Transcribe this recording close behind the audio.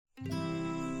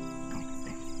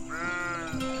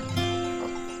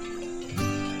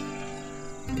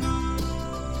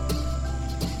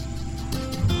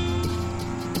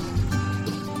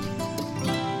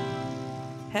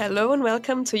Hello and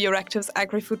welcome to Eurective's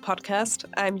Agri-Food Podcast.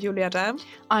 I'm Julia Dam.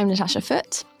 I'm Natasha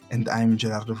Foote. And I'm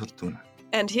Gerardo Fortuna.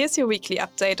 And here's your weekly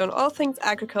update on all things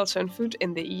agriculture and food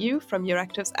in the EU from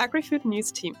Eurective's Agri-Food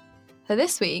News team. So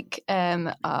this week,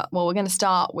 we're going to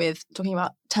start with talking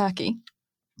about Turkey.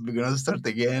 We're going to start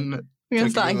again. We're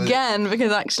going to start again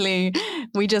because actually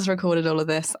we just recorded all of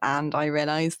this and I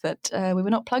realised that we were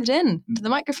not plugged in to the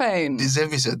microphone. This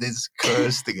episode is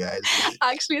cursed, guys.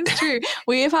 Actually, it's true.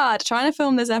 Trying to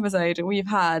film this episode, we've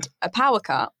had a power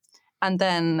cut and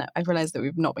then I've realised that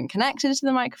we've not been connected to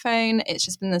the microphone. It's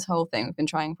just been this whole thing we've been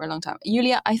trying for a long time.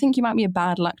 Julia, I think you might be a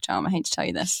bad luck charm. I hate to tell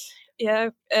you this.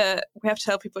 Yeah, we have to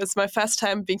tell people it's my first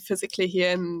time being physically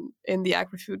here in the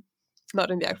Agri-Food. Not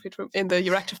in the Agri-Food room, in the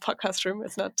Euractiv podcast room.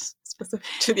 It's not specific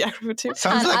to the Agri-Food team.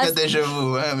 Sounds like a déjà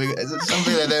vu, because it's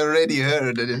something that I already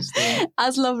heard.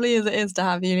 As lovely as it is to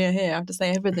have Julia here, I have to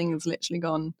say everything has literally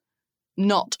gone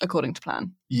not according to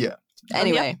plan. Yeah.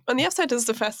 Anyway. On the upside, this is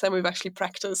the first time we've actually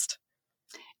practiced.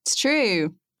 It's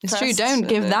true. It's true. Don't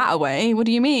give that away. What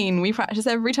do you mean? We practice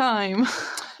every time.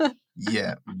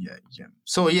 Yeah.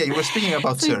 So, you were speaking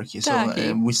about Turkey.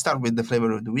 So, we start with the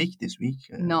flavor of the week this week.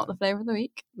 Not the flavor of the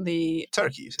week. The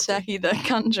Turkey. Turkey, the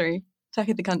country.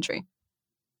 Turkey, the country.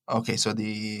 Okay, so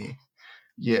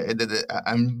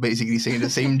I'm basically saying the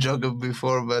same joke of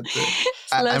before, but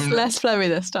less flowy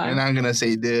this time. And I'm going to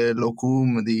say the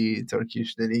lokum, the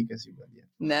Turkish delicacy. But yeah.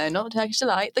 No, not the Turkish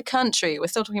delight. The country. We're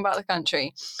still talking about the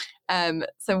country.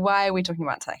 So why are we talking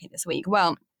about Turkey this week?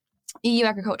 Well, EU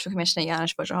Agricultural Commissioner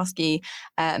János Wojciechowski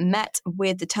met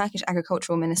with the Turkish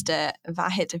Agricultural Minister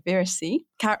Vahit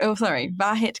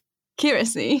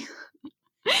Kirişi.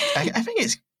 I think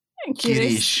it's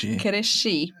Kirişi.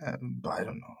 Kirişi. I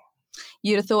don't know.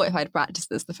 You'd have thought if I'd practiced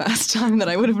this the first time that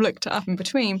I would have looked it up in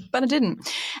between, but I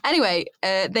didn't. Anyway,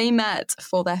 they met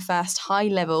for their first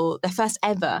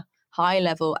ever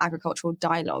high-level agricultural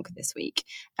dialogue this week.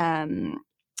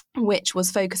 Which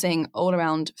was focusing all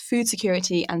around food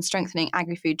security and strengthening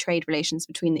agri-food trade relations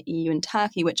between the EU and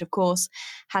Turkey, which of course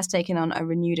has taken on a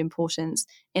renewed importance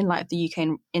in light of the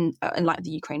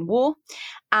Ukraine war.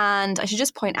 And I should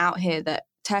just point out here that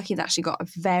Turkey has actually got a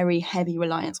very heavy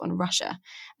reliance on Russia,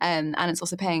 and it's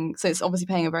also it's obviously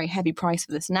paying a very heavy price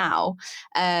for this now.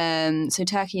 So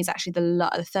Turkey is actually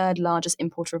the third largest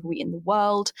importer of wheat in the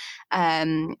world,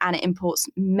 and it imports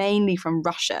mainly from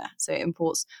Russia. So it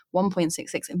imports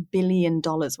 $1.66 billion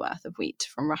worth of wheat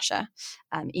from Russia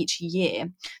each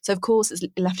year. So of course it's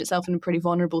left itself in a pretty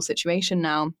vulnerable situation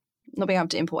now, not being able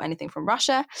to import anything from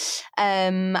Russia.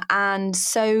 And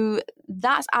so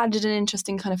that's added an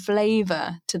interesting kind of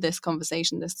flavour to this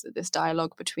conversation, this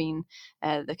dialogue between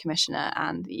the Commissioner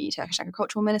and the Turkish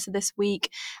Agricultural Minister this week,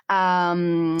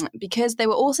 because they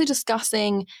were also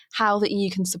discussing how the EU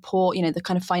can support, the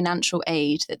kind of financial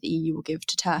aid that the EU will give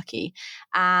to Turkey.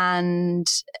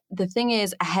 And the thing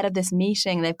is, ahead of this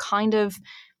meeting, they've kind of,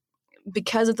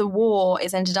 because of the war,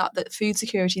 it's ended up that food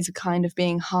securities are kind of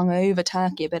being hung over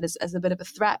Turkey a bit as a bit of a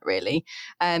threat, really.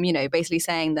 Basically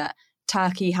saying that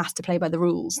Turkey has to play by the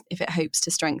rules if it hopes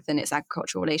to strengthen its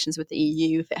agricultural relations with the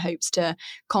EU, if it hopes to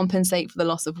compensate for the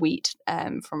loss of wheat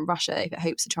from Russia, if it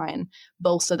hopes to try and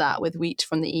bolster that with wheat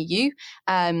from the EU.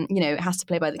 It has to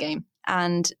play by the game.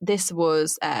 And this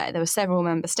was, there were several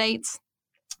member states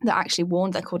that actually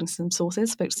warned, according to some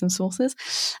sources, spoke to some sources.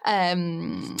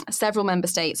 Several member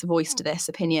states voiced this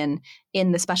opinion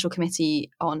in the Special Committee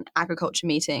on Agriculture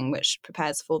meeting, which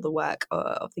prepares for the work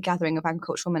of the gathering of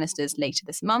agricultural ministers later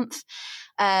this month.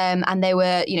 And they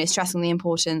were, stressing the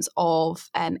importance of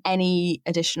any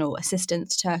additional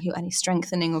assistance to Turkey or any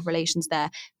strengthening of relations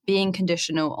there being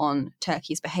conditional on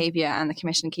Turkey's behaviour, and the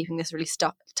Commission keeping this really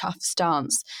tough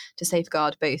stance to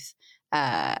safeguard both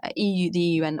the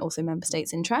EU and also member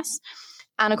states' interests.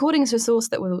 And according to a source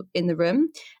that was in the room,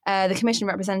 the Commission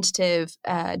representative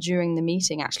during the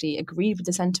meeting actually agreed with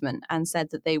the sentiment and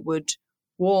said that they would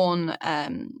warn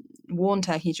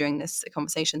Turkey during this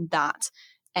conversation that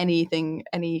any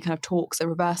kind of talks are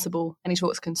reversible, any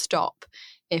talks can stop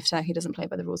if Turkey doesn't play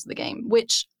by the rules of the game,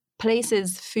 which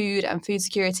places food and food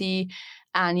security,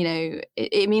 and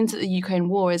it means that the Ukraine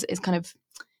war is kind of,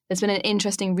 there's been an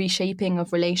interesting reshaping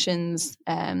of relations,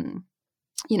 on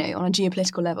a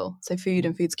geopolitical level. So food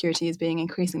and food security is being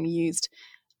increasingly used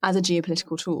as a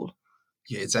geopolitical tool.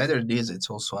 Yeah, it's either this, it's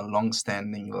also a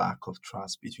long-standing lack of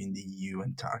trust between the EU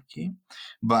and Turkey.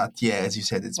 But yeah, as you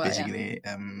said, it's basically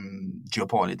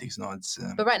geopolitics. No, it's.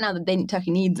 But right now,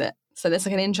 Turkey needs it. So there's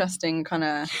like an interesting kind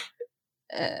of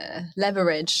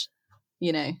leverage,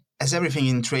 As everything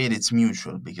in trade, it's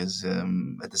mutual because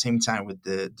at the same time with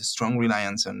the strong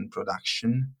reliance on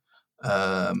production,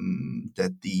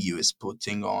 that the EU is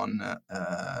putting on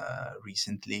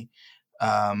recently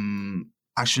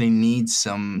actually needs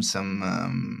some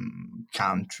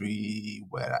country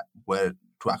where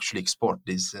to actually export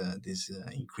this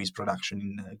increased production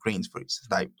in grains, for instance.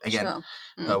 Like again,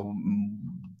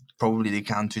 probably the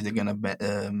countries that are gonna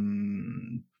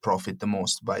profit the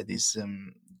most by this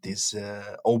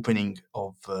opening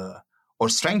of or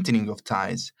strengthening of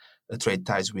ties, trade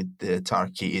ties with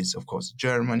Turkey is of course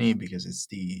Germany, because it's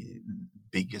the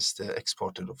biggest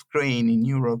exporter of grain in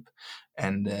Europe,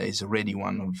 and is already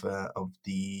one of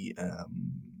the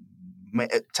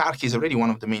Turkey is already one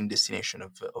of the main destination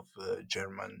of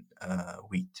German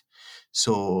wheat.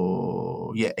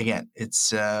 So yeah, again,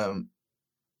 it's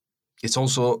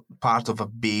also part of a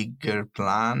bigger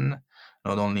plan,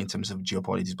 not only in terms of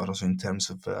geopolitics, but also in terms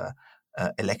of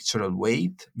electoral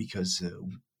weight, because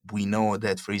we know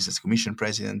that, for instance, Commission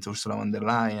President Ursula von der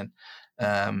Leyen,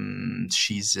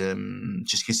 she's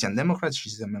Christian Democrat,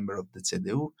 she's a member of the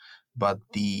CDU, but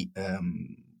the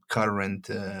current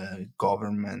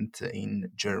government in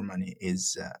Germany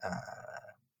is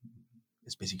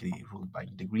basically ruled by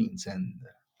the Greens, and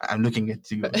I'm looking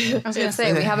at you. I was going to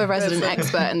say, we have a resident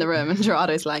expert in the room, and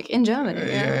Gerardo's like, in Germany.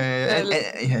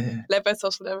 Led by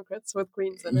Social Democrats with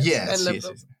Greens in it, and Liberals.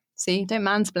 Yes. See, don't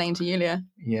mansplain to Julia.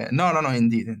 Yeah, no,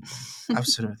 indeed.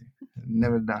 Absolutely.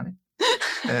 Never done it.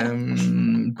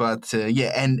 But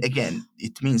and again,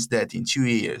 it means that in 2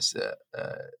 years,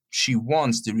 she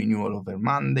wants the renewal of her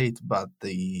mandate, but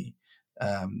the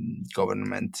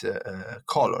government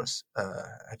colors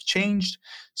have changed.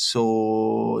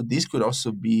 So this could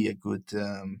also be a good,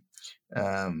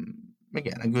 olive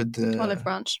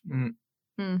branch.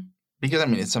 Because I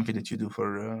mean, it's something that you do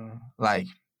for like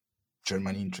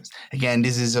German interest. Again,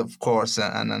 this is of course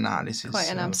an analysis. Quite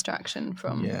an abstraction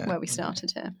from where we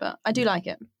started here, but I do like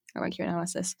it. I like your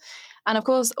analysis. And of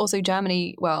course, also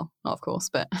Germany, well, not of course,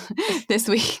 but this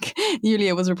week,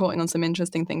 Julia was reporting on some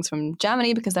interesting things from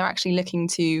Germany, because they're actually looking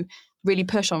to really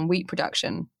push on wheat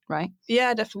production, right?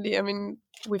 Yeah, definitely. I mean,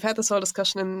 we've had this whole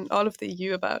discussion in all of the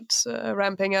EU about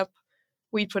ramping up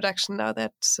wheat production now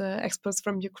that exports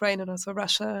from Ukraine and also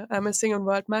Russia are missing on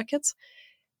world markets.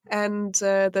 And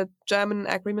the German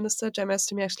Agri Minister, Cem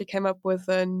Özdemir, actually came up with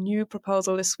a new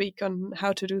proposal this week on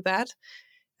how to do that.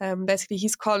 Basically,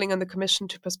 he's calling on the Commission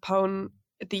to postpone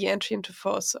the entry into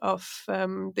force of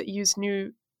the EU's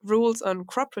new rules on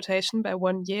crop rotation by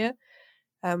 1 year.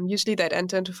 Usually they'd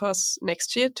enter into force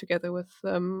next year together with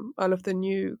all of the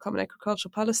new Common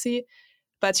Agricultural Policy,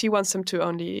 but he wants them to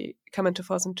only come into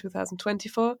force in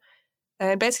 2024.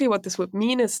 And basically what this would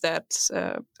mean is that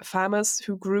farmers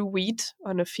who grew wheat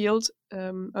on a field,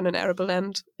 on an arable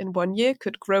land in 1 year,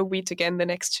 could grow wheat again the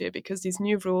next year, because these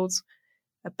new rules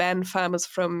ban farmers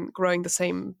from growing the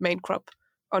same main crop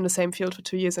on the same field for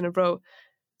 2 years in a row.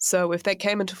 So if they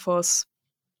came into force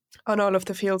on all of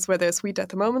the fields where there's wheat at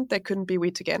the moment, they couldn't be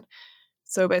wheat again.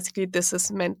 So basically this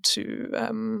is meant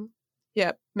to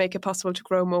make it possible to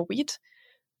grow more wheat.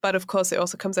 But of course it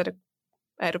also comes at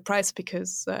a price,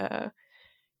 because there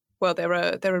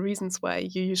are reasons why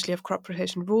you usually have crop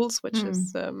rotation rules, which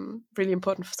is really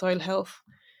important for soil health.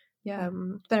 Yeah,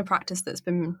 it's been a practice that's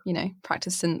been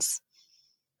practiced since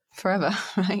forever,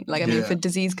 right? Like, I mean, for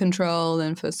disease control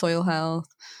and for soil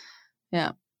health.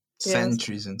 Yeah.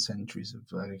 Centuries and centuries of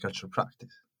agricultural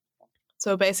practice.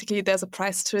 So basically there's a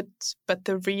price to it, but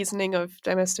the reasoning of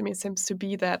Cem Özdemir seems to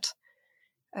be that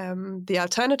the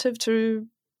alternative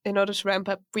in order to ramp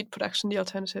up wheat production, the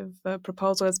alternative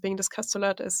proposal is being discussed a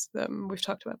lot, as we've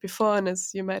talked about before, and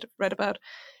as you might have read about,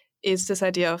 is this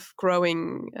idea of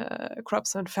growing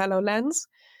crops on fallow lands.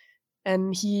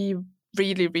 And he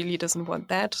really, really doesn't want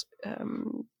that.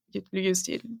 You'd lose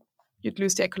the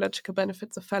ecological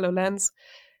benefits of fallow lands.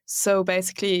 So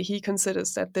basically, he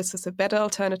considers that this is a better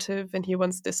alternative, and he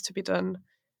wants this to be done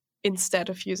instead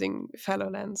of using fallow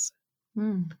lands.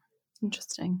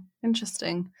 Interesting.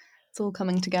 It's all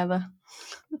coming together.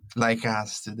 Like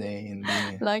us today in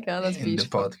the the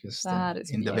podcast, that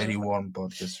is in the very warm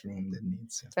podcast room that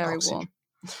needs very oxygen.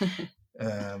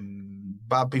 Warm.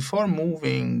 But before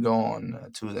moving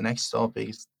on to the next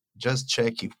topic, just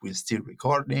check if we're still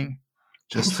recording,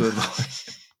 just to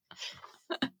avoid.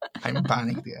 I'm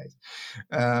panicked, guys.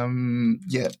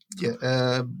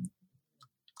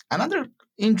 Another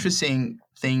interesting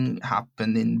thing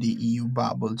happened in the EU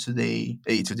bubble today.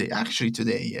 Actually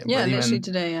today. Yeah, literally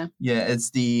today. Yeah. Yeah,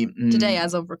 it's the today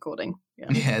as of recording.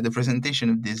 Yeah, the presentation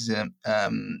of these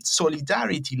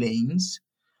solidarity lanes,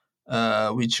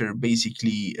 which are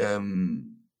basically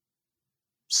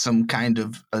some kind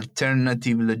of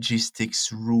alternative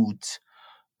logistics route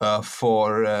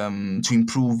to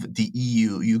improve the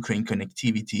EU-Ukraine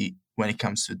connectivity when it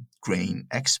comes to grain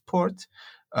export.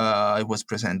 It was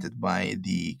presented by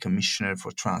the Commissioner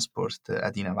for Transport,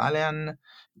 Adina Valean.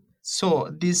 So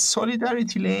these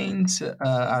solidarity lanes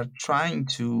are trying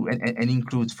to and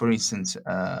include, for instance,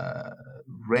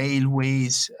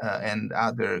 railways and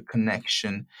other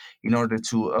connection in order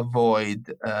to avoid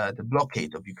the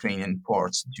blockade of Ukrainian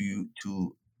ports due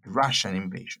to the Russian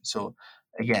invasion. So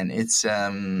again,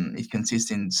 it consists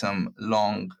in some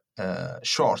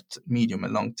short, medium,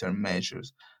 and long-term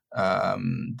measures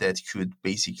that could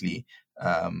basically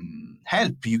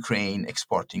help Ukraine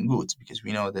exporting goods, because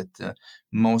we know that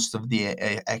most of the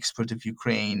export of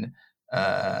Ukraine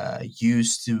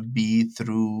used to be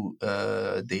through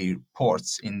their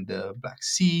ports in the Black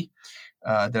Sea.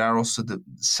 There are also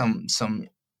some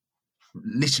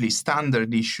literally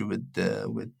standard issue with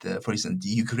for instance, the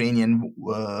Ukrainian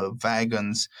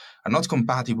wagons are not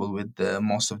compatible with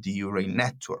most of the Eurail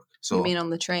network. So you mean on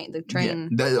the train? The train?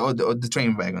 Yeah, the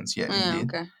train wagons, yeah, indeed.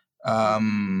 Okay.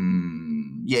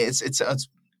 It's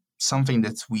something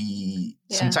that we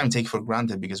sometimes take for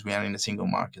granted because we are in a single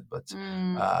market, but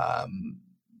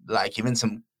like even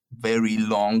some very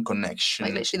long connection,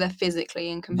 like literally they're physically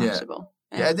incompatible.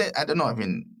 I don't know. I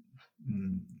mean,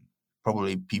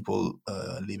 probably people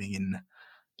living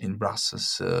in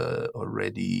Brussels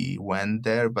already went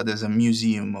there, but there's a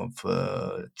museum of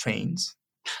trains.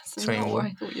 That's not where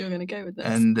I thought you were going to go with this.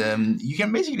 And you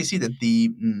can basically see that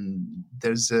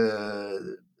there's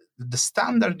the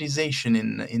standardization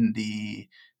in the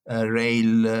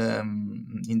rail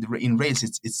in rails.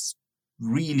 It's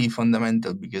really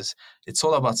fundamental because it's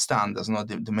all about standards, not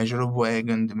the measure of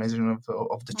wagon, the measure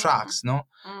of the tracks, no.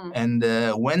 And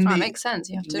when that makes sense,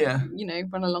 you have to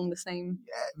run along the same.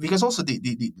 Because also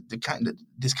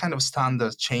this kind of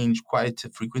standards change quite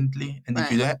frequently, and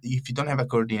if you don't have a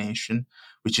coordination,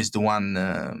 which is the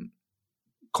one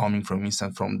coming from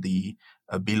the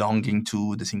belonging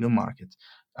to the single market.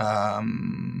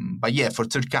 But yeah, for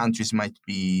third countries might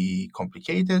be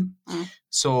complicated.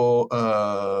 So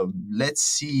let's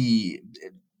see.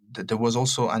 There was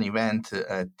also an event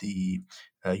at the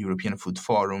European Food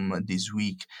Forum this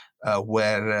week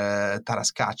where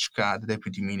Taras Kachka, the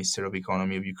Deputy Minister of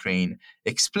Economy of Ukraine,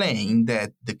 explained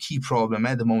that the key problem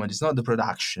at the moment is not the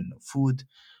production of food,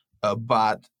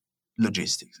 but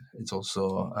logistics. It's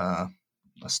also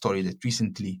a story that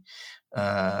recently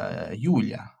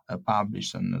Yulia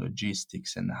published on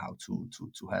logistics and how to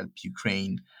help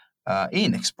Ukraine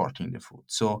in exporting the food.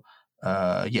 So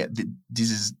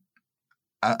this is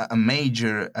a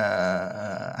major,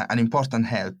 an important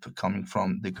help coming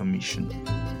from the Commission.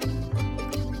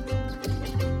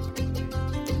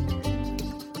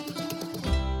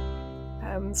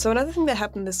 So another thing that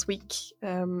happened this week,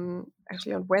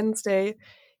 actually on Wednesday,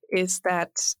 is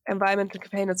that environmental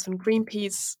campaigners from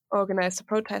Greenpeace organized a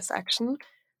protest action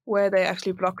where they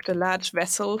actually blocked a large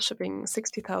vessel shipping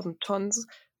 60,000 tons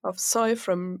of soy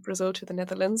from Brazil to the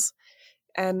Netherlands.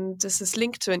 And this is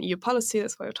linked to an EU policy,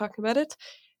 that's why we're talking about it.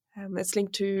 It's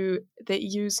linked to the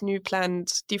EU's new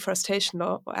planned deforestation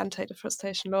law or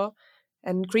anti-deforestation law.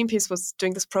 And Greenpeace was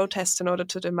doing this protest in order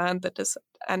to demand that this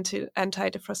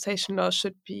anti-deforestation law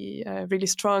should be really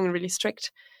strong and really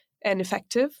strict and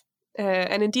effective.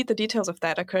 And indeed, the details of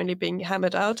that are currently being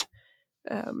hammered out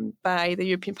by the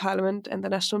European Parliament and the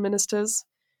national ministers.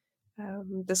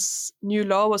 This new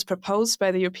law was proposed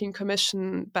by the European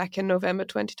Commission back in November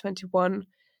 2021.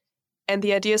 And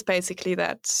the idea is basically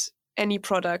that any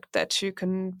product that you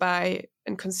can buy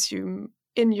and consume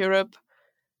in Europe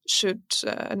should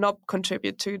not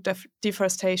contribute to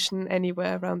deforestation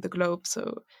anywhere around the globe.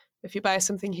 So if you buy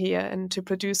something here and to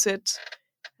produce it,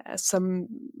 some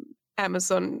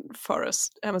Amazon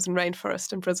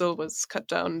rainforest in Brazil was cut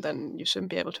down, then you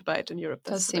shouldn't be able to buy it in Europe.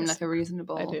 That does seem like a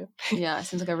reasonable idea. Yeah, it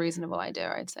seems like a reasonable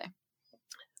idea, I'd say.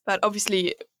 But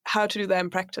obviously, how to do that in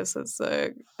practice is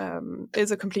a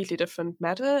completely different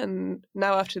matter. And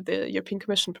now, after the European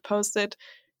Commission proposed it,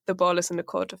 the ball is in the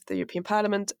court of the European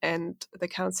Parliament and the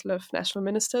Council of National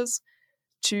Ministers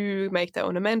to make their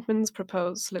own amendments,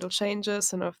 propose little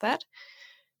changes and all of that.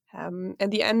 And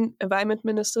the environment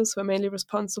ministers, who are mainly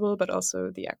responsible, but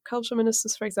also the agriculture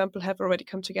ministers, for example, have already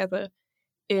come together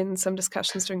in some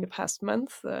discussions during the past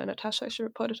month. Natasha actually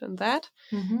reported on that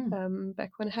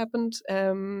back when it happened.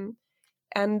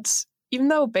 And even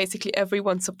though basically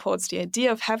everyone supports the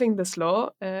idea of having this law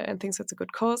and thinks it's a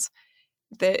good cause,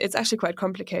 it's actually quite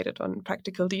complicated on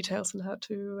practical details and how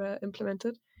to implement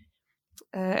it.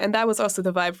 And that was also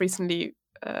the vibe recently,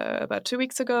 about 2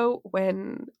 weeks ago,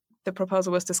 when the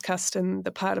proposal was discussed in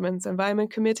the Parliament's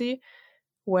Environment Committee,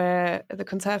 where the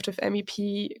Conservative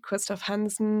MEP Christoph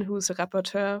Hansen, who's a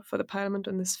rapporteur for the Parliament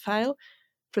on this file,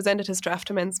 presented his draft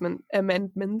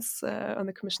amendments on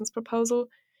the Commission's proposal.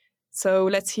 So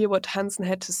let's hear what Hansen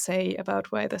had to say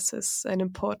about why this is an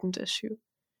important issue.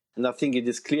 And I think it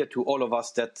is clear to all of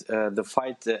us that the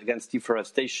fight against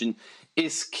deforestation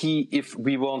is key if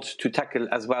we want to tackle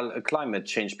as well climate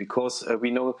change, because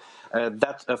we know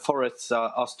that forests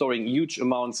are storing huge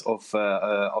amounts of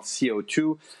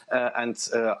CO2 and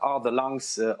are the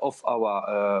lungs of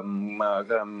our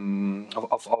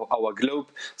globe.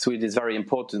 So it is very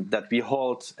important that we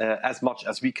hold as much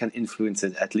as we can influence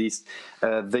it, at least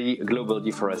the global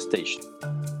deforestation.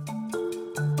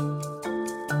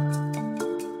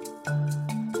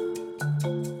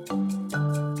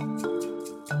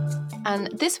 And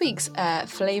this week's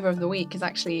flavour of the week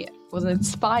was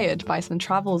inspired by some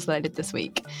travels that I did this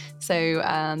week. So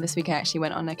this week I actually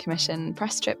went on a commission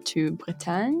press trip to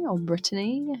Bretagne, or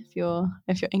Brittany, if you're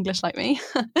English like me.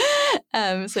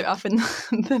 So up in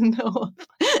the north.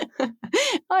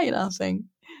 Why are you laughing?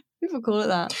 People call it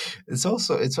that. It's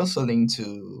also linked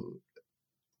to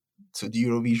the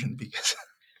Eurovision, because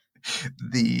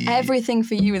everything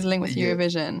for you is linked with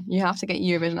Eurovision. You have to get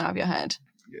Eurovision out of your head.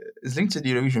 It's linked to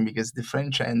the Eurovision because the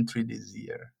French entry this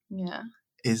year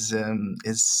is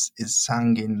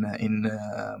sung in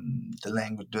the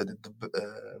language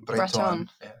Breton.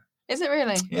 Yeah. Is it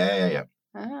really? Yeah.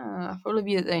 For all of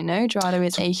you that don't know, Gerardo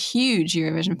is a huge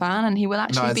Eurovision fan, and he will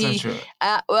actually be. Not true.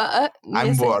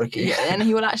 I'm working, and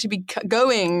he will actually be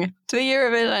going to the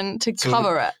Eurovision to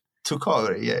cover it. To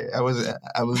cover it, yeah. I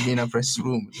was in a press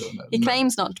room. So he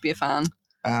claims not to be a fan.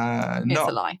 It's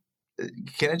a lie.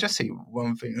 Can I just say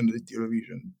one thing on the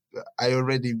Eurovision? I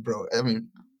already broke. I mean,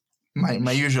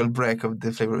 my usual break of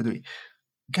the flavor of the week,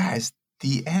 guys.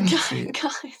 The entry,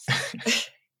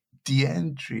 the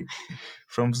entry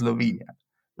from Slovenia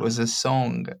was a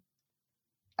song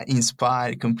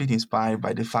completely inspired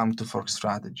by the farm to fork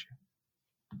strategy.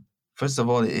 First of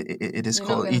all, it is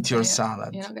called "Eat Your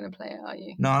Salad." You're not going to play it, are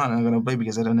you? No, I'm not going to play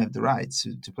because I don't have the rights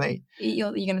to play.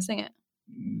 You're going to sing it.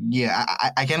 Yeah,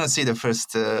 I cannot say the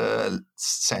first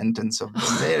sentence of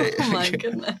the lyric. Oh my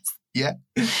goodness. Yeah,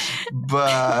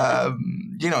 but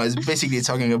it's basically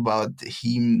talking about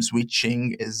him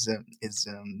switching his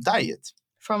diet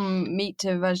from meat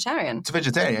to vegetarian. To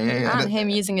vegetarian, yeah. And him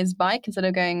using his bike instead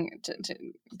of going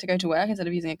to go to work, instead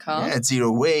of using a car. Yeah,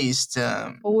 zero waste.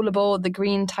 All aboard the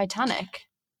green Titanic.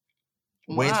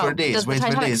 Wait for this.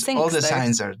 All the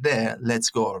signs are there. Let's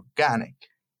go organic.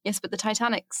 Yes, but the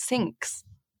Titanic sinks.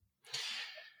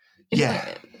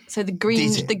 Yeah. So the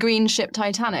green ship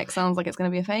Titanic sounds like it's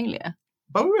going to be a failure.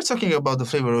 But we were talking about the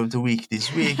flavor of the week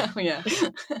this week. Oh, yeah.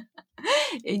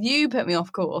 You put me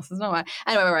off course. It's not right.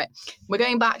 Anyway, right. We're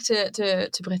going back to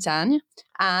Bretagne,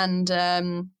 and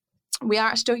we are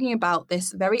actually talking about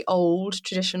this very old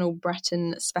traditional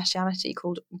Breton speciality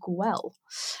called Gouel,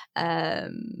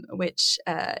 which,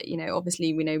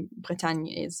 obviously we know Bretagne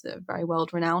is very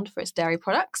world renowned for its dairy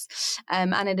products,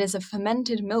 and it is a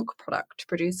fermented milk product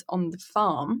produced on the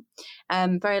farm,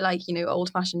 very like, old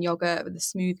fashioned yogurt with a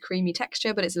smooth, creamy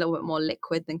texture, but it's a little bit more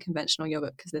liquid than conventional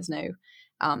yogurt because there's no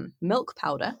milk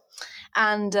powder.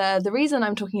 And the reason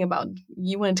I'm talking about,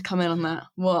 you wanted to come in on that.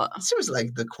 What? It seems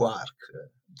like the quark.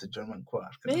 The German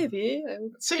quark. Maybe.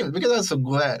 Same, because that's a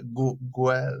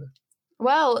Gouel.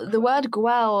 Well, the word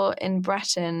Gouel in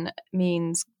Breton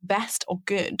means best or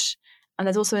good. And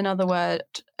there's also another word,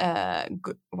 I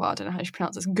don't know how you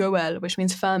pronounce this, Gouel, which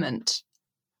means ferment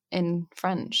in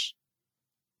French.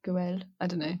 Gouel, I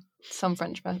don't know. Some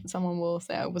French person, someone will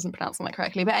say I wasn't pronouncing that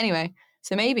correctly. But anyway,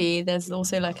 so maybe there's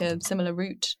also like a similar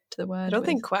root to the word. I don't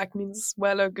think quack means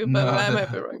well or good, but I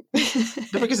might be wrong.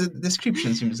 Because the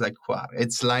description seems like quark.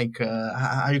 It's like,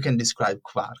 how you can describe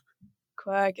quark?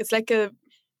 Quark. It's like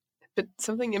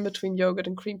something in between yogurt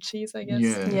and cream cheese, I guess.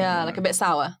 Yeah, like a bit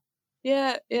sour.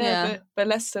 Yeah. But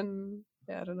less than,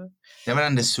 I don't know. Never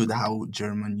understood how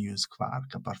German use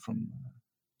quark apart from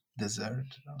dessert.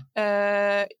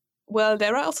 Well,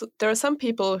 there are some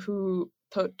people who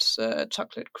put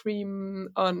chocolate cream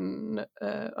on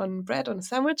bread, on a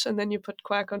sandwich, and then you put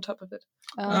quark on top of it.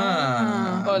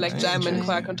 Or like jam and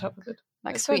quark on top of it.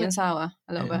 Like sweet and sour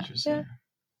a little bit. Yeah.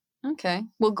 Okay.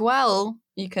 Well, Gouel,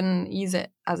 you can use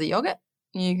it as a yogurt.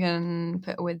 You can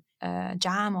put it with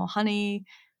jam or honey,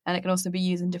 and it can also be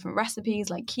used in different recipes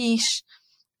like quiche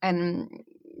and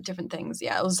different things.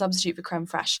 Yeah, it was a substitute for creme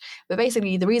fraiche. But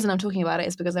basically, the reason I'm talking about it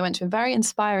is because I went to a very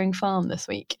inspiring farm this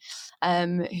week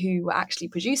who were actually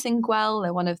producing Gouel.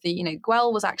 They're one of the,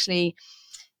 Gouel was actually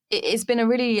it's been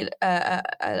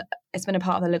it's been a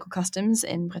part of the local customs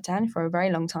in Bretagne for a very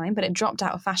long time, but it dropped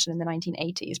out of fashion in the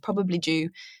 1980s, probably due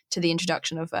to the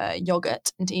introduction of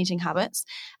yogurt into eating habits.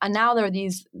 And now there are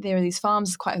these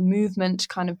farms, quite a movement to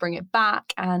kind of bring it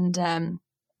back. And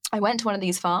I went to one of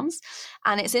these farms,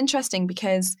 and it's interesting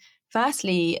because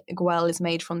firstly, Gouel is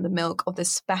made from the milk of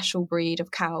this special breed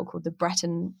of cow called the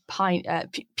Breton Pied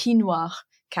Noir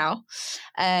cow.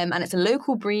 And it's a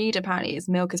local breed. Apparently its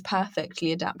milk is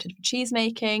perfectly adapted for cheese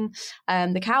making.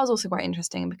 The cow is also quite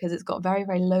interesting because it's got very,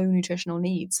 very low nutritional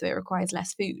needs, so it requires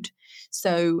less food.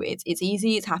 So it's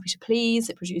easy, it's happy to please,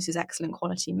 it produces excellent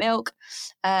quality milk,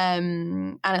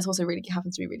 and it's also really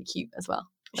happens to be really cute as well.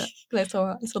 I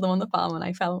saw them on the farm and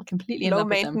I fell completely in love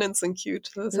with them. Low maintenance and cute.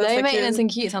 Low maintenance and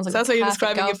cute sounds like that's a how you're perfect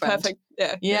describing girlfriend. it. Perfect.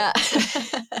 Yeah.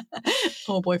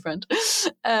 Or boyfriend.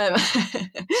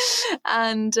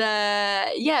 And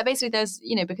basically there's,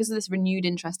 because of this renewed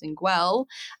interest in Gouel,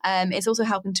 it's also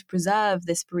helping to preserve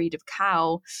this breed of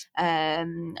cow,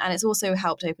 and it's also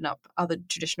helped open up other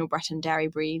traditional Breton dairy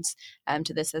breeds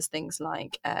to this. There's things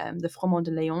like the Froment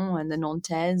de Léon and the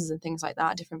Nantaise and things like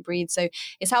that, different breeds. So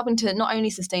it's helping to not only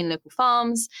sustain local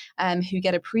farms who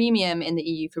get a premium in the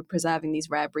EU for preserving these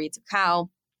rare breeds of cow,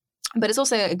 but it's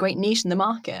also a great niche in the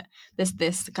market,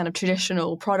 this kind of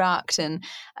traditional product. And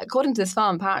according to this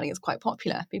farm, apparently it's quite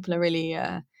popular. People are really,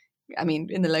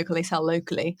 in the local, they sell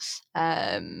locally.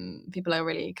 People are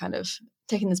really kind of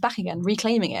taking this back again,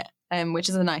 reclaiming it, which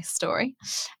is a nice story.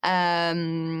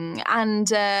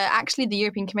 Actually, the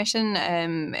European Commission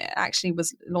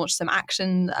launched some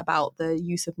action about the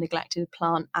use of neglected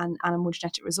plant and animal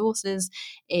genetic resources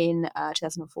in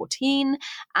 2014.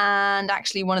 And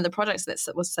actually, one of the projects that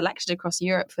was selected across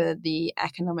Europe for the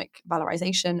economic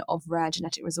valorization of rare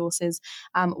genetic resources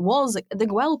was the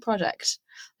Gouel project.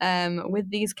 With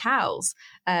these cows.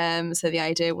 So the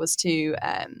idea was to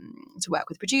work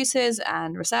with producers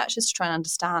and researchers to try and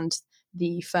understand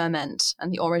the ferment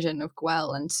and the origin of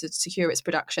Gouel and to secure its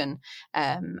production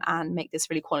and make this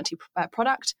really quality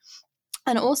product.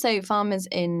 And also farmers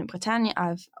in Bretagne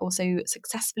have also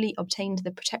successfully obtained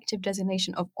the protective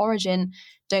designation of origin.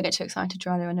 Don't get too excited,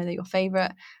 Gerardo, I know they're your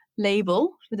favourite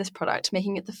label for this product,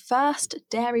 making it the first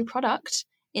dairy product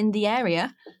in the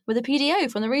area with a PDO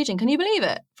from the region. Can you believe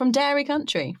it? From dairy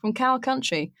country, from cow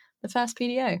country, the first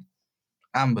PDO.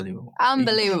 Unbelievable.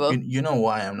 You know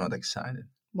why I'm not excited?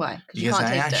 Why? Because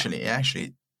I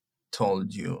actually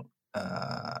told you,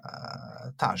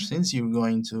 Tash, since you're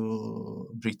going to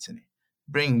Brittany,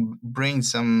 bring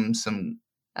some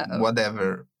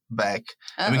whatever back.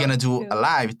 And we're gonna do a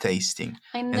live tasting.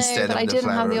 I know, instead but of I the didn't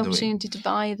have the flower of the opportunity to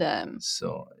buy them.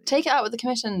 So take it out with the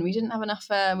commission. We didn't have enough.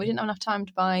 We didn't have enough time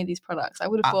to buy these products. I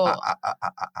would have bought.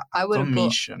 I would have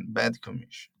bought bad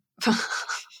commission.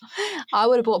 I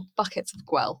would have bought buckets of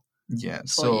Gouel. Yeah.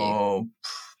 So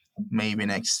maybe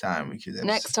next time we could.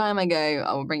 Next time I go,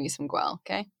 I will bring you some Gouel.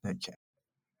 Okay. Okay.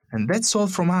 And that's all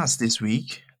from us this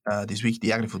week. This week,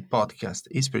 the AgriFood podcast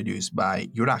is produced by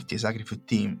Euractiv's AgriFood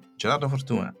team, Gerardo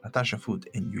Fortuna, Natasha Foot,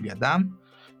 and Julia Dam,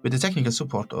 with the technical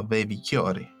support of Evi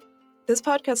Chiori. This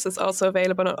podcast is also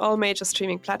available on all major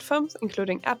streaming platforms,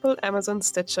 including Apple, Amazon,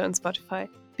 Stitcher, and Spotify.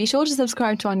 Be sure to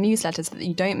subscribe to our newsletter so that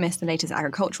you don't miss the latest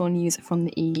agricultural news from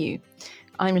the EU.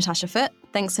 I'm Natasha Foot.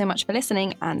 Thanks so much for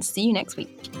listening, and see you next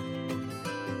week.